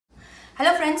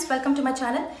Hello friends, welcome to my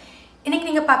channel. இன்னைக்கு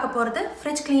நீங்க பார்க்க போறது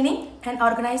fridge cleaning and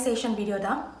organization video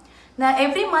தான். நான்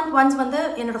every month once வந்து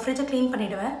என்னோட fridge clean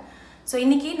பண்ணிடுவேன். So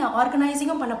இன்னைக்கு நான்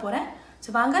organizingம் பண்ண போறேன்.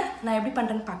 So வாங்க நான் எப்படி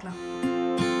பண்றேன்னு பார்க்கலாம்.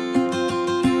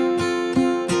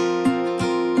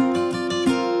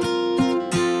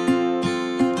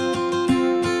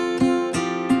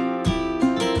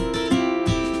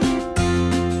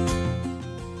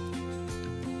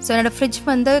 So என்னோட fridge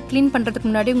வந்து clean பண்றதுக்கு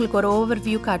முன்னாடி உங்களுக்கு ஒரு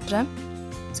overview காட்றேன்.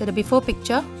 So the before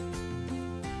picture.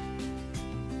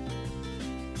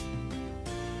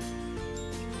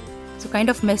 So kind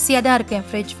of messy ஆ தான் இருக்கு என்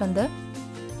fridge வந்து.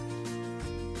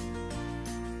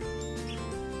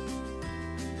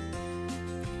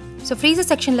 So freezer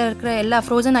sectionல இருக்கிற எல்லா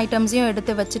frozen items-யும்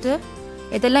எடுத்து வச்சிட்டு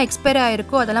எதெல்லாம் expire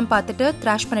ஆயிருக்கோ அதெல்லாம் பார்த்துட்டு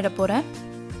trash பண்ணிட போறேன்.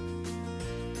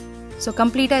 So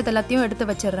complete-ஆ இதெல்லாத்தையும்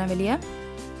எடுத்து வச்சிடுறேன் வெளிய.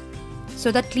 So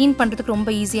that clean பண்றதுக்கு ரொம்ப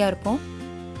ஈஸியா இருக்கும்.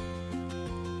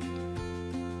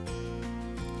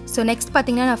 So next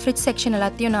பாத்தீங்கன்னா நான் fridge section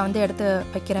எல்லாத்தையும் நான் வந்து எடுத்து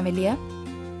வைக்கிறேன் வெளிய.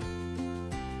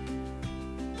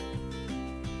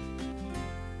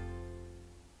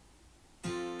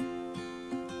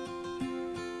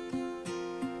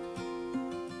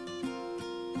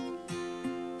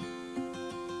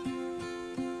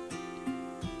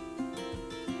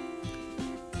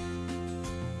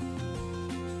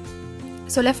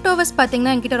 So leftovers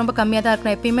பாத்தீங்கன்னா என்கிட்ட ரொம்ப கம்மியா தான்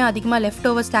இருக்கும். எப்பயுமே அதிகமா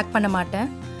leftovers ஸ்டாக் பண்ண மாட்டேன்.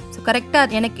 So கரெக்ட்டா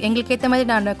எங்களுக்கு ஏத்த மாதிரி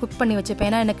நான் குக் பண்ணி வச்சிருப்பேன்.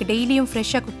 ஏன்னா எனக்கு டெய்லியும்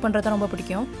ஃப்ரெஷ்ஷா குக் பண்றது ரொம்ப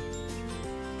பிடிக்கும்.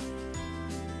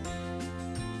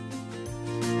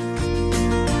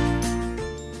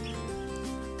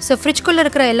 So fridge குள்ள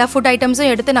இருக்கிற எல்லா ஃபுட்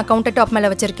ஐட்டம்ஸும் எடுத்து நான் கவுண்டர் டாப்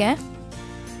மேல வச்சிருக்கேன்.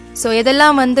 So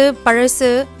இதெல்லாம் வந்து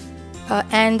பழசு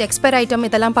and expire item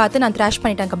இதெல்லாம் பார்த்து நான் trash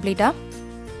பண்ணிட்டேன் கம்ப்ளீட்டா.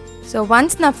 So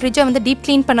once நான் fridge-ஐ வந்து deep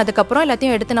clean பண்ணதுக்கு அப்புறம்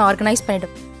எல்லாத்தையும் எடுத்து நான் organize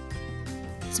பண்ணிடுவேன்.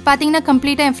 So பாத்தீங்கன்னா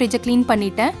கம்ப்ளீட்டா என் fridge-ஐ clean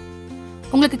பண்ணிட்டேன்.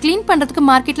 உங்களுக்கு clean பண்றதுக்கு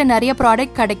மார்க்கெட்ல நிறைய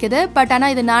ப்ராடக்ட் கிடைக்குது. பட் ஆனா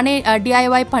இது நானே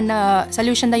DIY பண்ண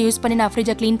சொல்யூஷன் தான் யூஸ் பண்ணி நான்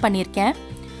fridge-ஐ clean பண்ணியிருக்கேன்.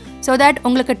 So that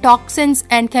உங்களுக்கு டாக்ஸின்ஸ்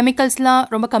and chemicals-லாம்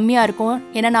ரொம்ப கம்மியா இருக்கும்.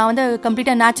 ஏன்னா நான் வந்து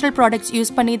கம்ப்ளீட்டா நேச்சுரல் ப்ராடக்ட்ஸ்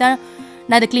யூஸ் பண்ணி தான்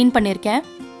நான் அதை clean பண்ணியிருக்கேன்.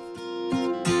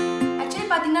 ஆக்சுவலி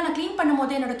பாத்தீங்கன்னா நான் clean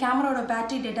பண்ணும்போது என்னோட கேமராவோட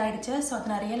பேட்டரி டெட் ஆயிடுச்சு. ஸோ அதை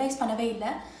நான் ரியலைஸ் பண்ணவே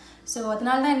இல்லை. ஸோ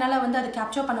அதனால தான் என்னால் வந்து அதை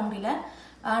கேப்சர் பண்ண முடியல.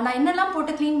 நான் என்னெல்லாம்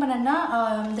போட்டு க்ளீன் பண்ணேன்னா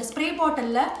இந்த ஸ்ப்ரே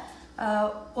பாட்டிலில்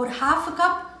ஒரு ½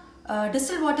 கப்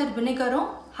டிஸ்டில் வாட்டர் வினிகரும்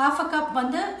 ½ கப்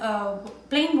வந்து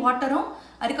பிளெயின் வாட்டரும்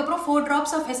அதுக்கப்புறம் 4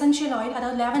 drops ஆஃப் எசென்ஷியல் ஆயில்,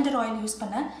 அதாவது லாவெண்டர் ஆயில் யூஸ்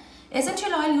பண்ணேன்.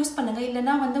 எசென்ஷியல் ஆயில் யூஸ் பண்ணுங்கள்,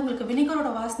 இல்லைன்னா வந்து உங்களுக்கு வினிகரோட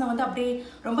வாசனை வந்து அப்படியே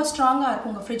ரொம்ப ஸ்ட்ராங்காக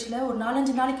இருக்கும் உங்கள் ஃப்ரிட்ஜில். ஒரு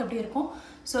 4-5 நாளைக்கு அப்படியே இருக்கும்.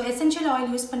 ஸோ எசென்ஷியல்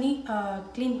ஆயில் யூஸ் பண்ணி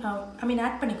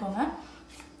ஆட் பண்ணிக்கோங்க.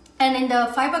 அண்ட் இந்த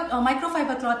மைக்ரோ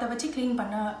ஃபைபர் கிளாத்தை வச்சு க்ளீன்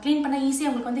பண்ண ஈஸியாக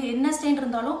உங்களுக்கு வந்து என்ன ஸ்டெயின்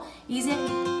இருந்தாலும் ஈஸியாக.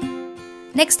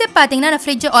 நெக்ஸ்ட் ஸ்டெப் பார்த்தீங்கன்னா நான்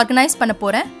ஃப்ரிட்ஜை ஆர்கனைஸ் பண்ண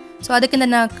போகிறேன். ஸோ அதுக்கு இந்த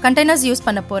நான் கண்டெய்னர்ஸ் யூஸ்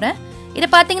பண்ண போகிறேன். இதை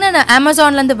பார்த்தீங்கன்னா நான்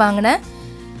அமேசான்லேருந்து வாங்கினேன்.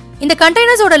 இந்த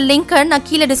கண்டெய்னர்ஸோட லிங்க்கை நான்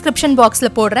கீழே டிஸ்கிரிப்ஷன்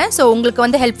பாக்ஸில் போடுறேன். ஸோ உங்களுக்கு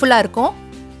வந்து ஹெல்ப்ஃபுல்லாக இருக்கும்.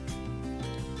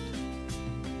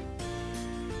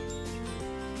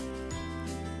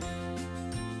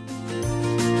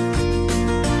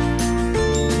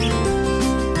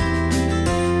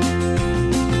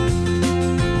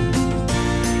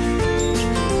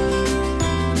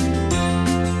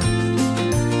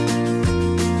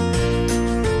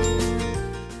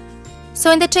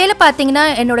 ஸோ இந்த ட்ரேல பார்த்தீங்கன்னா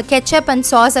என்னோட கெச்சப் அண்ட்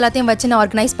சாஸ் எல்லாத்தையும் வச்சு நான்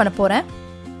ஆர்கனைஸ் பண்ண போகிறேன்.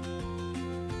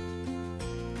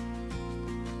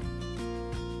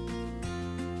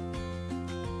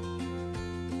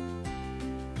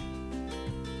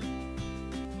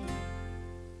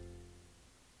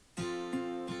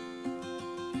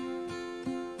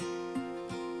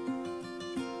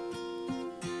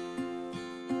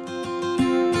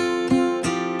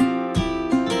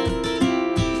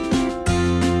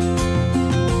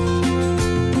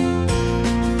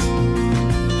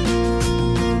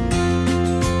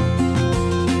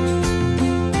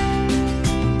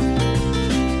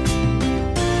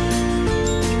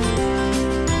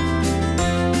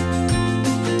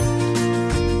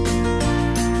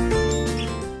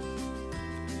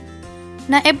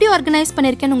 நான் எப்படி ஆர்கனைஸ்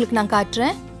பண்ணியிருக்கேன்னு உங்களுக்கு நான்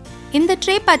காட்டுறேன். இந்த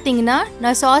ட்ரே பார்த்தீங்கன்னா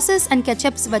நான் சாசஸ் அண்ட்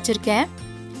கெச்சப்ஸ் வச்சுருக்கேன்.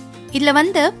 இதில்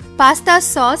வந்து pasta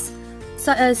sauce,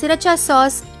 சிரச்சா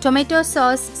sauce, tomato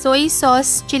sauce, soy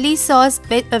sauce, chilli sauce,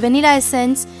 vanilla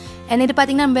essence and இது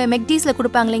பார்த்தீங்கன்னா நம்ம மெக்டீஸில்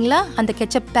கொடுப்பாங்க இல்லைங்களா, அந்த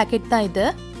கெச்சப் பேக்கெட் தான் இது.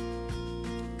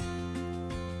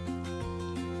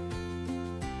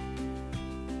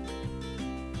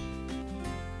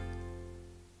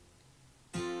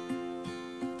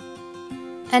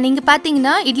 அண்ட் இங்கே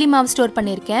பார்த்தீங்கன்னா இட்லி மாவு ஸ்டோர்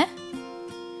பண்ணியிருக்கேன்.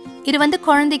 இது வந்து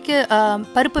குழந்தைக்கு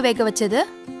பருப்பு வேக வச்சது.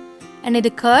 அண்ட் இது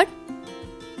கர்ட்.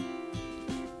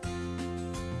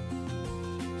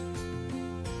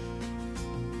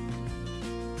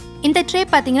 இந்த ட்ரே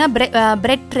பார்த்தீங்கன்னா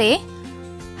bread tray,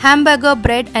 hamburger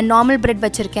bread and normal bread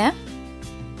வச்சுருக்கேன்.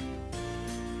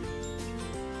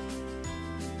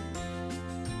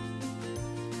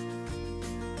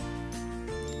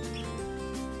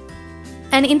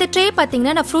 அண்ட் இந்த ட்ரே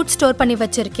பார்த்தீங்கன்னா நான் ஃப்ரூட் ஸ்டோர் பண்ணி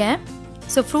வச்சுருக்கேன்.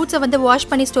 ஸோ ஃப்ரூட்ஸை வந்து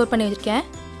வாஷ் பண்ணி ஸ்டோர் பண்ணி வச்சுருக்கேன்.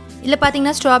 இதில்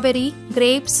பார்த்தீங்கன்னா ஸ்ட்ராபெரி,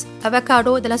 கிரேப்ஸ்,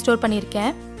 அவகாடோ இதெல்லாம் ஸ்டோர்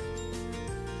பண்ணியிருக்கேன்.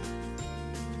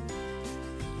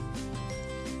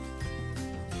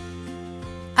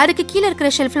 அதுக்கு கீழே இருக்கிற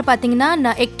ஷெல்ஃபில் பார்த்தீங்கன்னா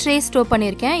நான் எக் ட்ரே ஸ்டோர்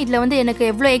பண்ணியிருக்கேன். இதில் வந்து எனக்கு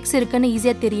எவ்வளோ எக்ஸ் இருக்குன்னு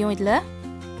ஈஸியாக தெரியும் இதில்.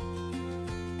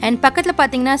 அண்ட் பக்கத்தில்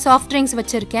பார்த்தீங்கன்னா சாஃப்ட் ட்ரிங்க்ஸ்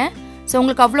வச்சுருக்கேன். ஸோ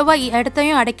உங்களுக்கு அவ்வளோவா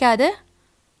இடத்தையும் அடைக்காது,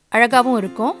 அழகாகவும்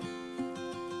இருக்கும்.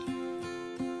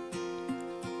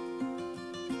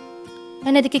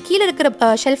 அண்ட் இதுக்கு கீழே இருக்கிற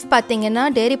ஷெல்ஃப் பார்த்தீங்கன்னா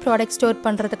டெய்ரி ப்ராடக்ட் ஸ்டோர்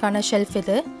பண்ணுறதுக்கான ஷெல்ஃப்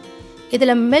இது.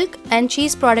 இதில் milk and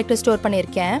cheese product store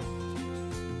பண்ணியிருக்கேன்.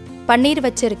 பன்னீர்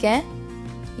வச்சுருக்கேன்.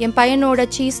 என் பையனோட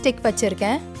சீஸ் ஸ்டிக்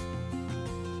வச்சுருக்கேன்.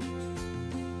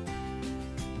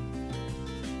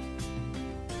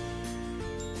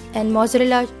 அண்ட்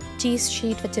மொசரெல்லா சீஸ்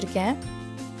ஷீட் வச்சுருக்கேன்.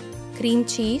 க்ரீம்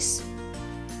சீஸ்,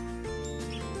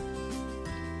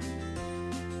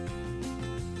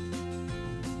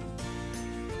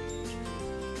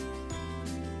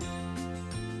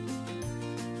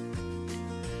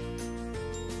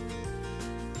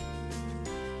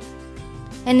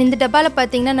 அண்ட் இந்த டப்பாவில்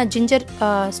பார்த்தீங்கன்னா நான் ஜிஞ்சர்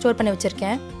ஸ்டோர் பண்ணி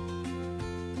வச்சுருக்கேன்.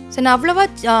 ஸோ நான் அவ்வளோவா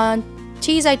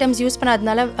சீஸ் ஐட்டம்ஸ் யூஸ்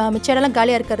பண்ணாததுனால மிச்ச இடம்லாம்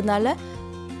காலியாக இருக்கிறதுனால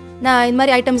நான் இந்த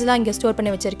மாதிரி ஐட்டம்ஸ்லாம் இங்கே ஸ்டோர்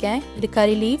பண்ணி வச்சுருக்கேன். இது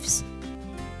கறி லீவ்ஸ்,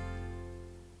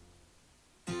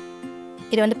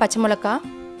 இது வந்து பச்சை மிளகா,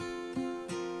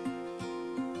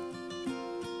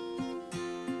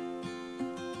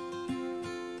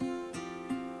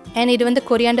 அண்ட் இது வந்து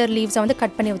கொரியாண்டர் லீவ்ஸை வந்து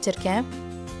கட் பண்ணி வச்சுருக்கேன்.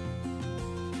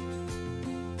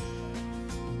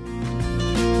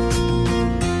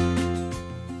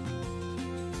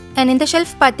 அண்ட் இந்த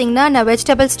ஷெல்ஃப் பார்த்தீங்கன்னா நான்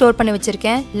வெஜிடபிள் ஸ்டோர் பண்ணி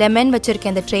வச்சுருக்கேன். லெமன்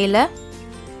வச்சுருக்கேன் இந்த ட்ரேயில்.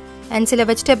 அண்ட் சில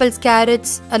வெஜிடபிள்ஸ்,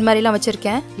 கேரட்ஸ் அது மாதிரிலாம்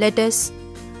வச்சுருக்கேன். லெட்டஸ்.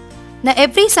 நான்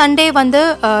எவ்ரி சண்டே வந்து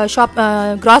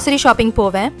க்ராசரி ஷாப்பிங்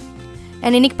போவேன்.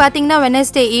 அண்ட் இன்றைக்கி பார்த்தீங்கன்னா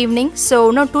வெனஸ்டே ஈவினிங். ஸோ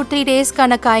இன்னும் 2-3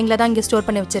 டேஸ்க்கான காய்களை தான் இங்கே ஸ்டோர்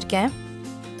பண்ணி வச்சுருக்கேன்.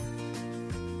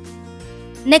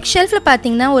 நெக்ஸ்ட் ஷெல்ஃபில்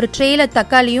பார்த்தீங்கன்னா ஒரு ட்ரேயில்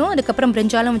தக்காளியும் அதுக்கப்புறம்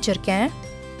பிரிஞ்சாலும் வச்சுருக்கேன்.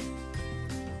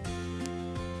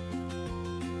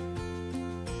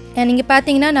 அண்ட் இங்கே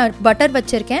பார்த்தீங்கன்னா நான் பட்டர்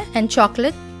வச்சுருக்கேன் அண்ட்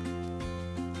சாக்லேட்.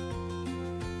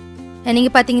 அண்ட்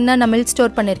இங்கே பார்த்தீங்கன்னா நான் மில்க்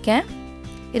ஸ்டோர் பண்ணியிருக்கேன்.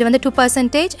 இது வந்து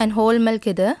 2% அண்ட் ஹோல் மில்க்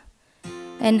இது.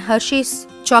 அண்ட் ஹர்ஷீஸ்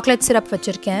சாக்லேட் சிரப்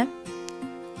வச்சுருக்கேன்.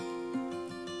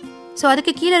 ஸோ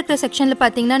அதுக்கு கீழே இருக்கிற செக்ஷனில்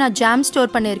பார்த்தீங்கன்னா நான் ஜாம்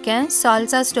ஸ்டோர் பண்ணியிருக்கேன்,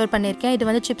 சால்சா ஸ்டோர் பண்ணியிருக்கேன். இது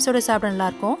வந்து சிப்ஸோட சாப்பிட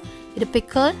நல்லாயிருக்கும். இது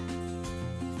பிக்கல்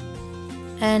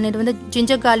அண்ட் இது வந்து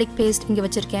ஜிஞ்சர் கார்லிக் பேஸ்ட் இங்கே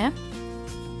வச்சுருக்கேன்.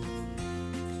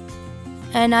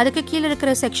 அண்ட் அதுக்கு கீழே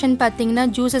இருக்கிற செக்ஷன் பார்த்தீங்கன்னா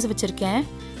ஜூஸஸ் வச்சுருக்கேன்.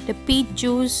 இந்த பீச்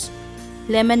ஜூஸ்,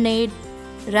 லெமனேட்,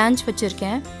 ரான்ச்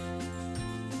வச்சுருக்கேன்.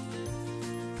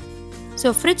 ஸோ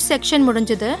ஃப்ரிட்ஜ் செக்ஷன்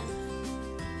முடிஞ்சது.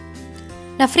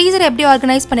 நான் ஃப்ரீசரை எப்படி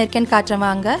ஆர்கனைஸ் பண்ணியிருக்கேன்னு காட்டுறேன்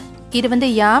வாங்க. இது வந்து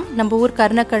யாம், நம்ம ஊர்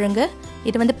கருணக்கிழங்கு.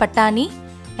 இது வந்து பட்டாணி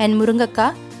அண்ட்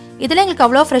முருங்கைக்காய். இதெல்லாம் எங்களுக்கு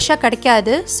அவ்வளோ ஃப்ரெஷ்ஷாக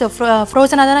கிடைக்காது. ஸோ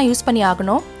ஃப்ரோசனாக தான் நான் யூஸ் பண்ணி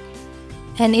ஆகணும்.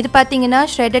 அண்ட் இது பார்த்தீங்கன்னா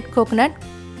ஷ்ரெடட் கோகோனட்.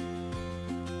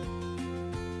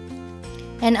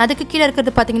 அண்ட் அதுக்கு கீழே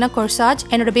இருக்கிறது பார்த்தீங்கன்னா கொர்சாஜ்,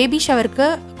 என்னோடய பேபி ஷவருக்கு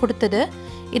கொடுத்தது.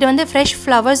 இது வந்து ஃப்ரெஷ்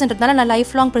ஃப்ளவர்ஸ்ன்றதுனால நான்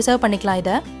லைஃப் லாங் ப்ரிசர்வ் பண்ணிக்கலாம்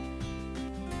இதை.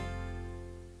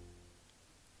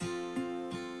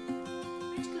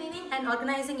 ஃப்ரிட்ஜ் க்ளீனிங் அண்ட்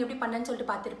ஆர்கனைசிங் எப்படி பண்ணேன்னு சொல்லிட்டு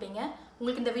பார்த்துருப்பீங்க.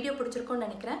 உங்களுக்கு இந்த வீடியோ பிடிச்சிருக்கும்னு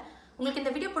நினைக்கிறேன். உங்களுக்கு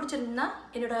இந்த வீடியோ பிடிச்சிருந்தா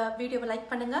என்னோட வீடியோவை லைக்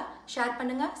பண்ணுங்கள், ஷேர்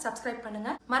பண்ணுங்கள், சப்ஸ்கிரைப்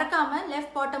பண்ணுங்கள். மறக்காமல்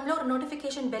லெஃப்ட் பாட்டமில் ஒரு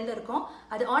நோட்டிஃபிகேஷன் பெல் இருக்கும்.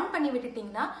 அது ஆன் பண்ணி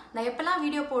விட்டுட்டிங்கன்னா நான் எப்போல்லாம்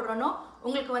வீடியோ போடுறேனோ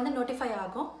உங்களுக்கு வந்து நோட்டிஃபை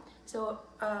ஆகும். ஸோ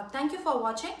தேங்க்யூ ஃபார்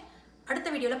வாட்சிங். அடுத்த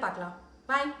வீடியோவில் பார்க்கலாம்.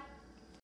 பாய்.